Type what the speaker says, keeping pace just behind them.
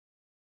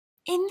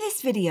In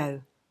this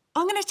video,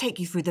 I'm going to take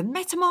you through the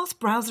MetaMask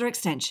browser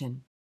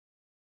extension.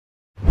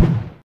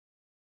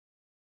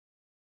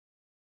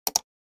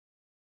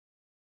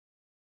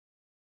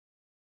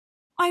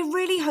 I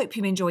really hope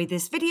you enjoyed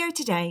this video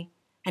today,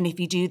 and if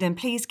you do, then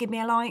please give me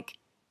a like,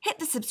 hit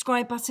the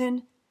subscribe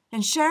button,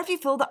 and share if you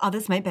feel that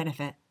others may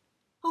benefit.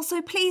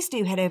 Also, please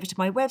do head over to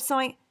my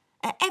website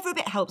at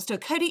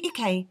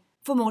everybithelps.co.uk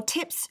for more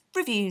tips,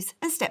 reviews,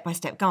 and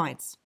step-by-step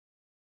guides.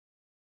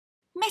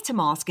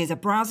 MetaMask is a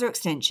browser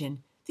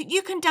extension that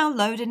you can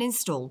download and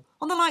install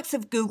on the likes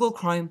of Google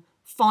Chrome,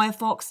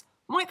 Firefox,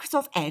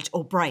 Microsoft Edge,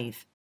 or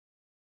Brave.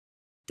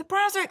 The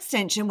browser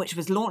extension, which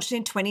was launched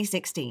in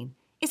 2016,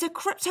 is a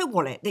crypto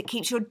wallet that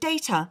keeps your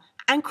data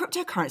and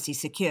cryptocurrency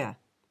secure.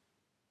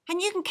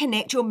 And you can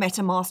connect your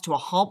MetaMask to a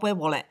hardware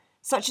wallet,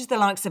 such as the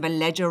likes of a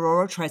Ledger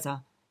or a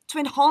Trezor, to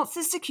enhance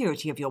the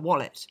security of your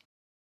wallet.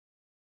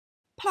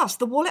 Plus,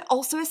 the wallet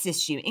also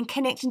assists you in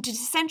connecting to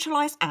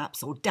decentralized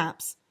apps or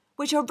dApps,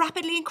 which are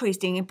rapidly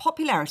increasing in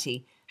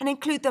popularity and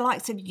include the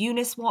likes of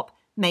Uniswap,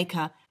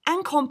 Maker,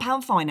 and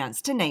Compound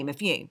Finance, to name a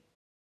few.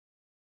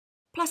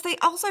 Plus, they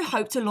also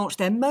hope to launch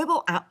their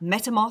mobile app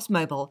MetaMask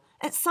Mobile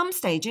at some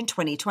stage in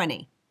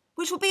 2020,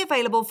 which will be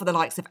available for the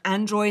likes of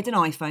Android and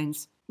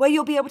iPhones, where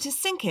you'll be able to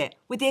sync it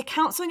with the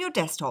accounts on your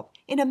desktop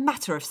in a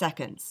matter of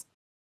seconds.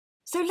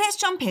 So let's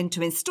jump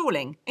into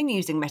installing and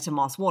using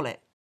MetaMask Wallet.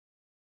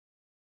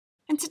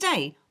 And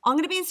today, I'm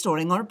going to be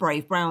installing on a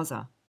Brave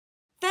browser.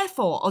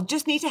 Therefore, I'll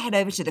just need to head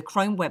over to the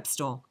Chrome Web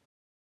Store.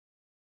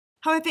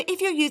 However,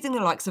 if you're using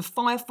the likes of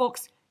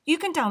Firefox, you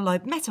can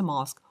download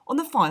MetaMask on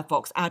the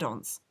Firefox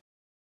add-ons.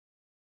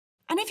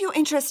 And if you're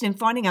interested in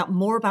finding out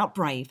more about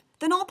Brave,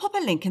 then I'll pop a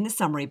link in the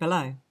summary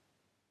below.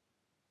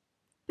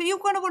 But you're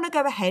going to want to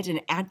go ahead and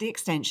add the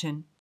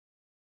extension.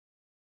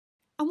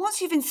 And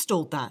once you've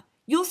installed that,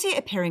 you'll see it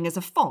appearing as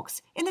a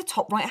fox in the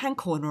top right-hand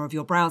corner of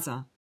your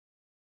browser.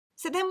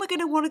 So then we're going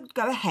to want to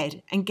go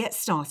ahead and get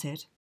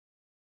started.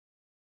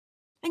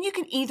 And you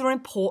can either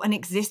import an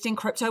existing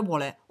crypto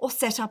wallet or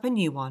set up a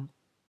new one.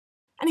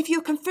 And if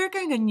you're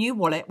configuring a new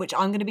wallet, which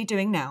I'm going to be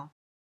doing now,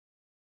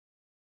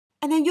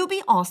 and then you'll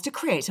be asked to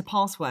create a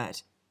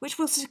password, which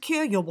will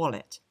secure your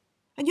wallet.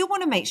 And you'll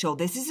want to make sure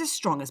this is as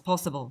strong as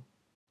possible.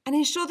 And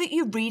ensure that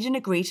you read and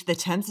agree to the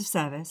terms of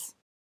service.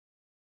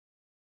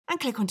 And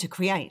click on to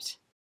create.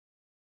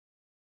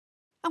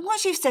 And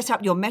once you've set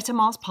up your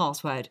MetaMask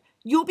password,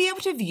 you'll be able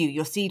to view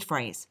your seed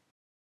phrase.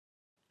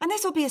 And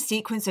this will be a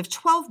sequence of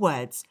 12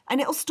 words, and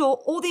it'll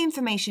store all the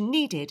information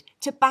needed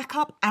to back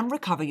up and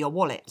recover your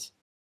wallet.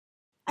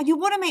 And you'll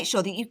want to make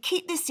sure that you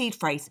keep this seed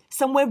phrase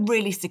somewhere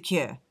really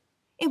secure,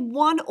 in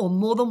one or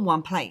more than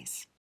one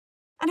place.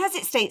 And as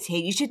it states here,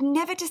 you should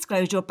never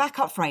disclose your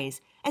backup phrase,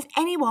 as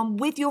anyone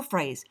with your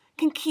phrase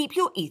can keep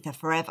your Ether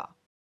forever.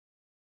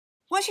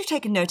 Once you've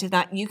taken note of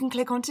that, you can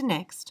click on to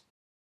Next.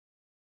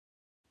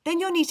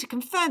 Then you'll need to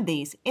confirm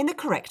these in the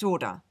correct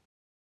order.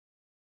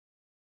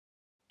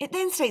 It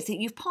then states that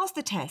you've passed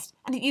the test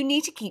and that you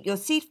need to keep your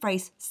seed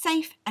phrase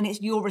safe and it's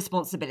your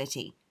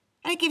responsibility.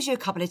 And it gives you a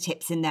couple of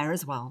tips in there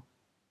as well.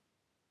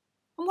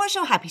 And once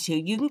you're happy to,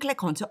 you can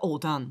click on to All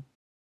Done.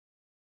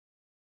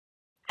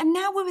 And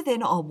now we're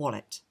within our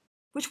wallet,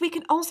 which we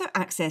can also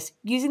access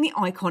using the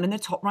icon in the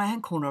top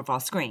right-hand corner of our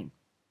screen.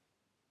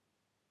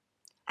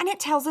 And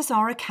it tells us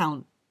our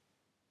account.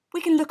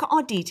 We can look at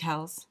our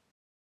details.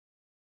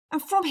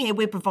 And from here,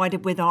 we're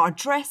provided with our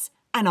address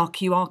and our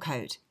QR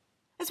code,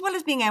 as well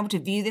as being able to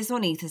view this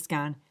on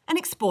Etherscan and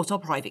export our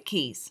private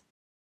keys.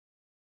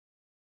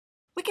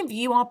 We can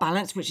view our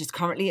balance, which is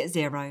currently at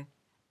 0,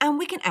 and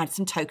we can add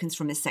some tokens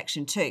from this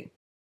section too.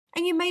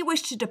 And you may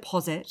wish to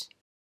deposit.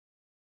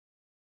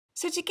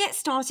 So to get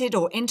started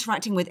or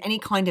interacting with any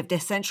kind of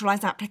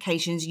decentralized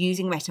applications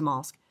using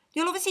MetaMask,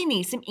 you'll obviously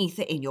need some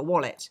Ether in your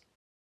wallet,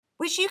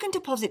 which you can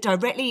deposit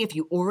directly if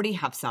you already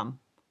have some.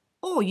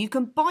 Or you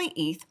can buy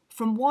ETH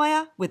from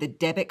Wire with a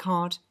debit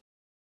card.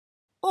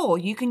 Or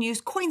you can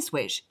use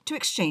CoinSwitch to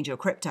exchange your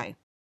crypto.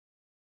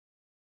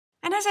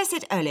 And as I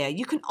said earlier,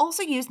 you can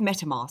also use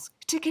MetaMask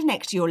to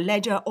connect to your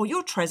Ledger or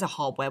your Trezor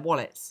hardware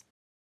wallets.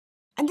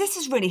 And this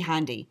is really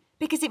handy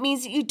because it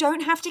means that you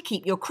don't have to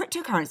keep your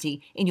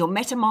cryptocurrency in your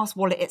MetaMask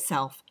wallet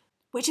itself,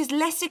 which is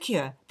less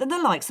secure than the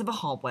likes of a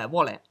hardware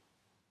wallet.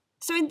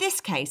 So in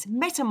this case,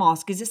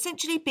 MetaMask is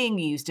essentially being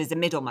used as a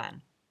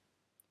middleman.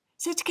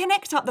 So to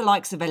connect up the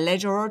likes of a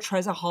Ledger or a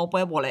Trezor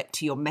hardware wallet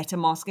to your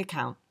MetaMask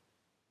account,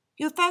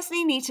 you'll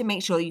firstly need to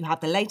make sure you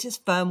have the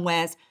latest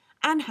firmwares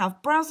and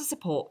have browser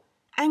support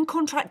and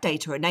contract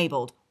data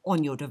enabled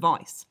on your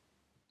device.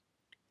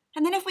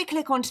 And then if we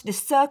click onto the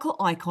circle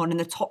icon in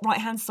the top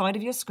right-hand side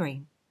of your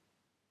screen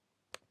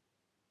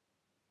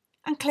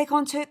and click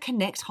onto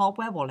Connect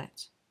Hardware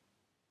Wallet,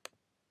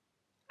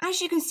 as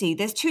you can see,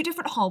 there's two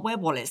different hardware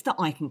wallets that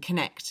I can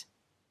connect.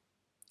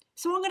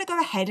 So I'm going to go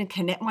ahead and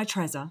connect my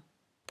Trezor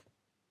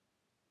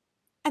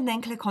and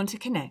then click on to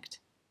Connect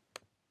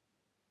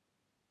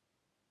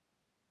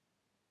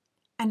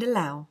and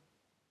Allow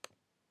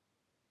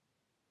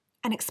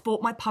and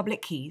export my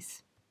public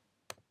keys.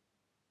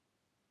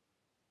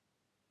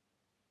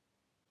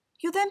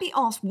 You'll then be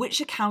asked which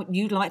account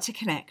you'd like to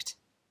connect.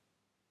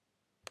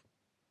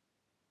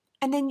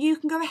 And then you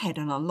can go ahead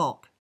and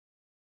unlock.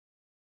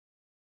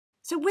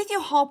 So with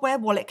your hardware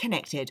wallet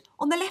connected,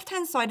 on the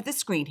left-hand side of the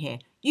screen here,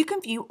 you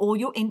can view all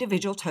your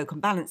individual token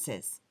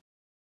balances.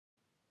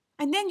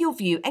 And then you'll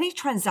view any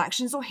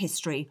transactions or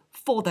history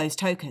for those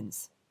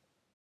tokens.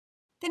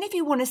 Then if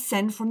you want to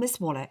send from this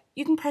wallet,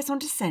 you can press on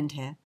to send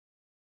here,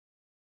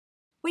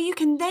 where you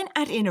can then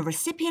add in a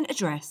recipient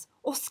address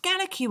or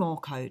scan a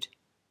QR code,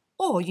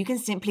 or you can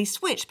simply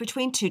switch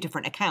between two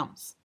different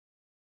accounts,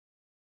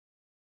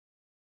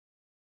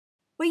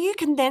 where you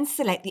can then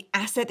select the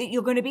asset that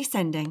you're going to be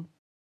sending.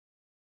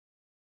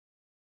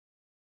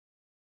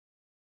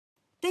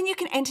 Then you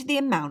can enter the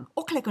amount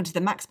or click onto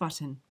the max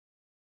button.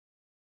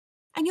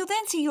 And you'll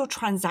then see your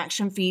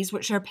transaction fees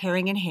which are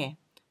appearing in here.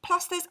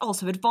 Plus there's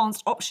also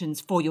advanced options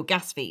for your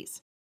gas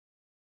fees.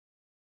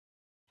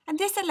 And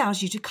this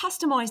allows you to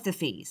customize the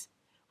fees,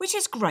 which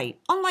is great,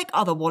 unlike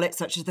other wallets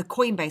such as the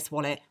Coinbase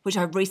wallet, which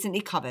I've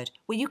recently covered,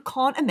 where you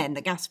can't amend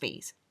the gas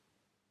fees.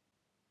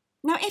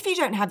 Now, if you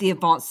don't have the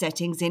advanced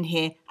settings in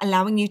here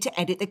allowing you to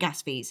edit the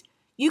gas fees,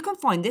 you can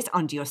find this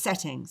under your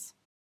settings.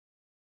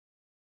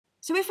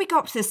 So if we go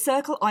up to the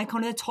circle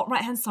icon on the top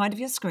right-hand side of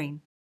your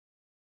screen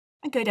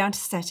and go down to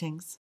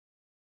Settings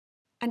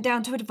and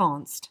down to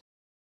Advanced,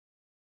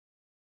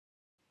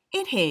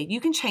 in here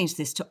you can change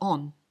this to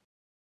On.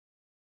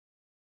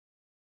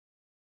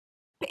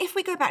 But if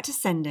we go back to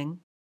Sending,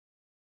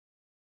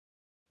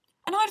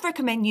 and I'd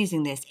recommend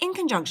using this in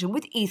conjunction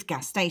with ETH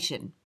Gas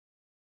Station,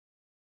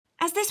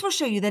 as this will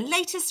show you the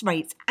latest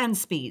rates and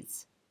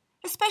speeds,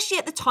 especially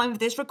at the time of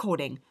this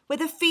recording where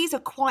the fees are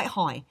quite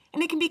high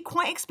and it can be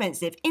quite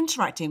expensive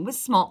interacting with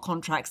smart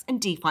contracts and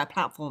DeFi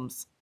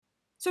platforms.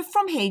 So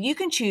from here you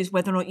can choose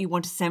whether or not you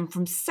want to send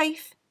from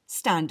safe,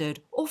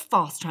 standard or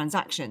fast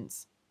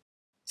transactions.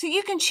 So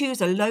you can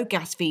choose a low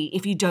gas fee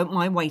if you don't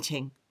mind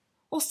waiting,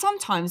 or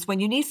sometimes when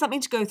you need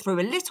something to go through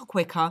a little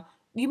quicker,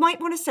 you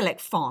might want to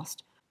select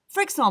fast.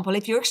 For example,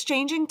 if you're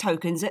exchanging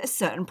tokens at a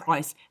certain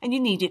price and you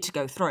need it to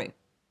go through.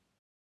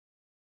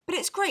 But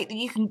it's great that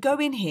you can go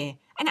in here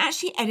and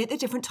actually edit the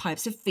different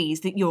types of fees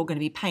that you're going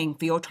to be paying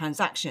for your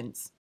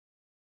transactions.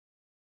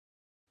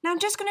 Now I'm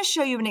just going to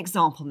show you an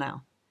example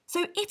now.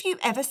 So if you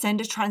ever send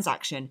a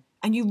transaction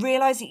and you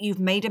realise that you've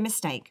made a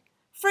mistake,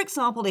 for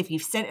example if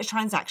you've sent a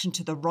transaction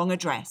to the wrong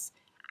address,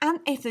 and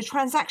if the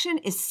transaction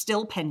is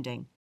still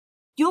pending,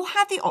 you'll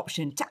have the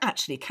option to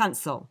actually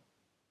cancel.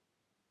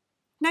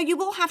 Now you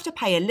will have to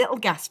pay a little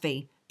gas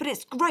fee, but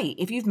it's great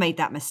if you've made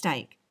that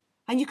mistake.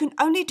 And you can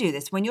only do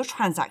this when your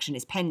transaction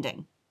is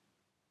pending.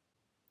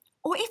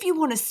 Or if you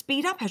want to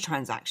speed up a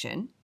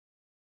transaction,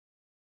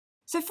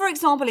 so for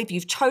example if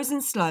you've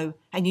chosen slow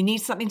and you need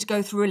something to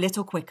go through a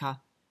little quicker,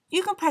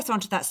 you can press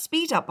onto that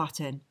speed up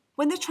button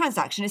when the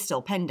transaction is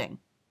still pending.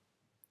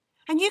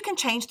 And you can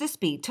change the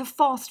speed to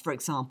fast, for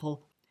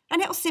example,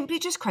 and it'll simply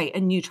just create a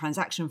new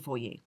transaction for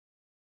you.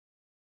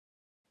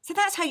 So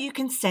that's how you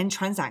can send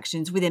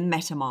transactions within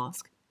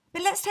MetaMask.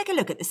 But let's take a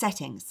look at the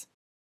settings,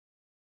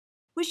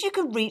 which you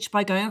can reach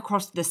by going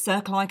across to the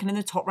circle icon in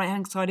the top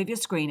right-hand side of your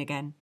screen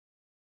again,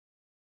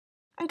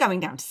 and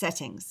going down to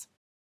Settings.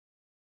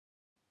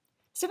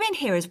 So in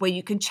here is where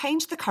you can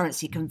change the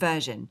currency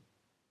conversion.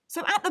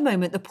 So at the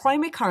moment, the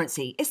primary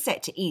currency is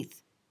set to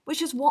ETH,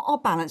 which is what our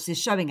balance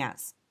is showing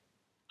as.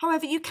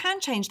 However, you can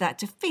change that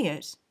to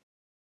fiat.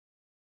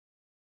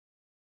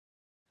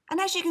 And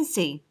as you can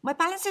see, my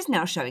balance is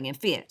now showing in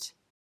fiat.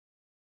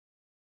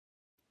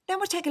 Then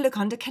we'll take a look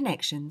under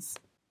Connections.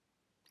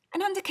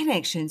 And under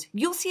Connections,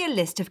 you'll see a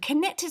list of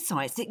connected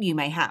sites that you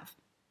may have.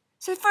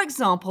 So for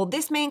example,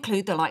 this may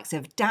include the likes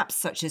of dApps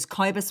such as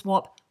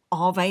KyberSwap,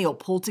 Aave or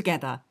Pull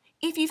Together,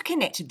 if you've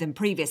connected them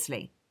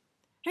previously.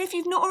 And if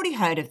you've not already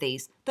heard of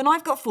these, then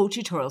I've got full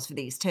tutorials for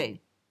these too.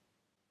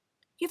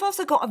 You've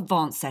also got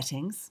advanced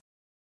settings,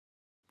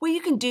 where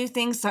you can do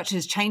things such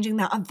as changing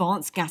that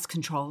advanced gas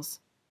controls.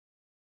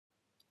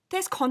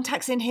 There's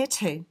contacts in here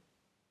too.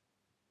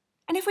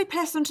 And if we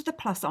press onto the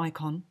plus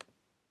icon,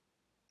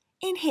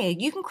 in here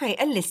you can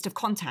create a list of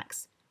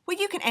contacts, where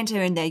you can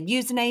enter in their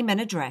username and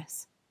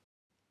address.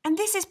 And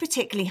this is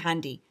particularly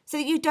handy, so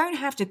that you don't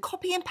have to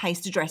copy and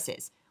paste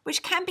addresses,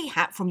 which can be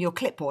hacked from your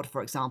clipboard,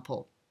 for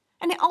example.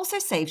 And it also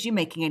saves you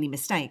making any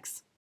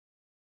mistakes.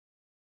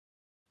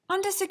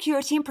 Under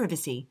Security and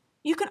Privacy,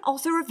 you can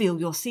also reveal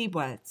your seed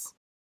words.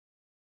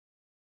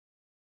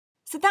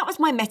 So that was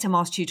my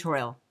MetaMask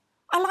tutorial.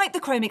 I like the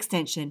Chrome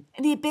extension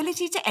and the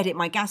ability to edit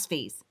my gas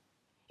fees.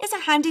 It's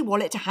a handy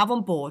wallet to have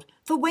on board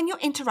for when you're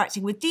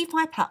interacting with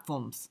DeFi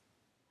platforms.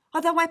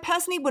 Although I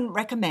personally wouldn't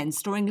recommend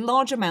storing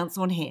large amounts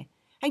on here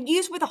and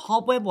use with a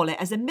hardware wallet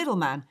as a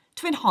middleman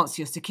to enhance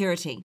your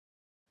security.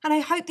 And I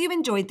hope you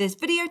enjoyed this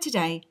video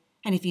today,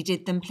 and if you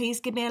did then please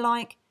give me a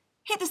like,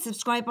 hit the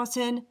subscribe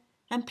button,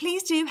 and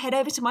please do head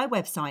over to my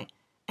website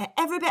at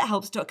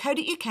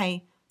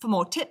everybithelps.co.uk for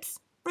more tips,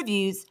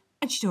 reviews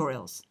and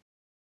tutorials.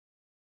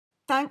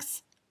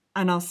 Thanks,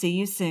 and I'll see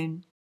you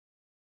soon.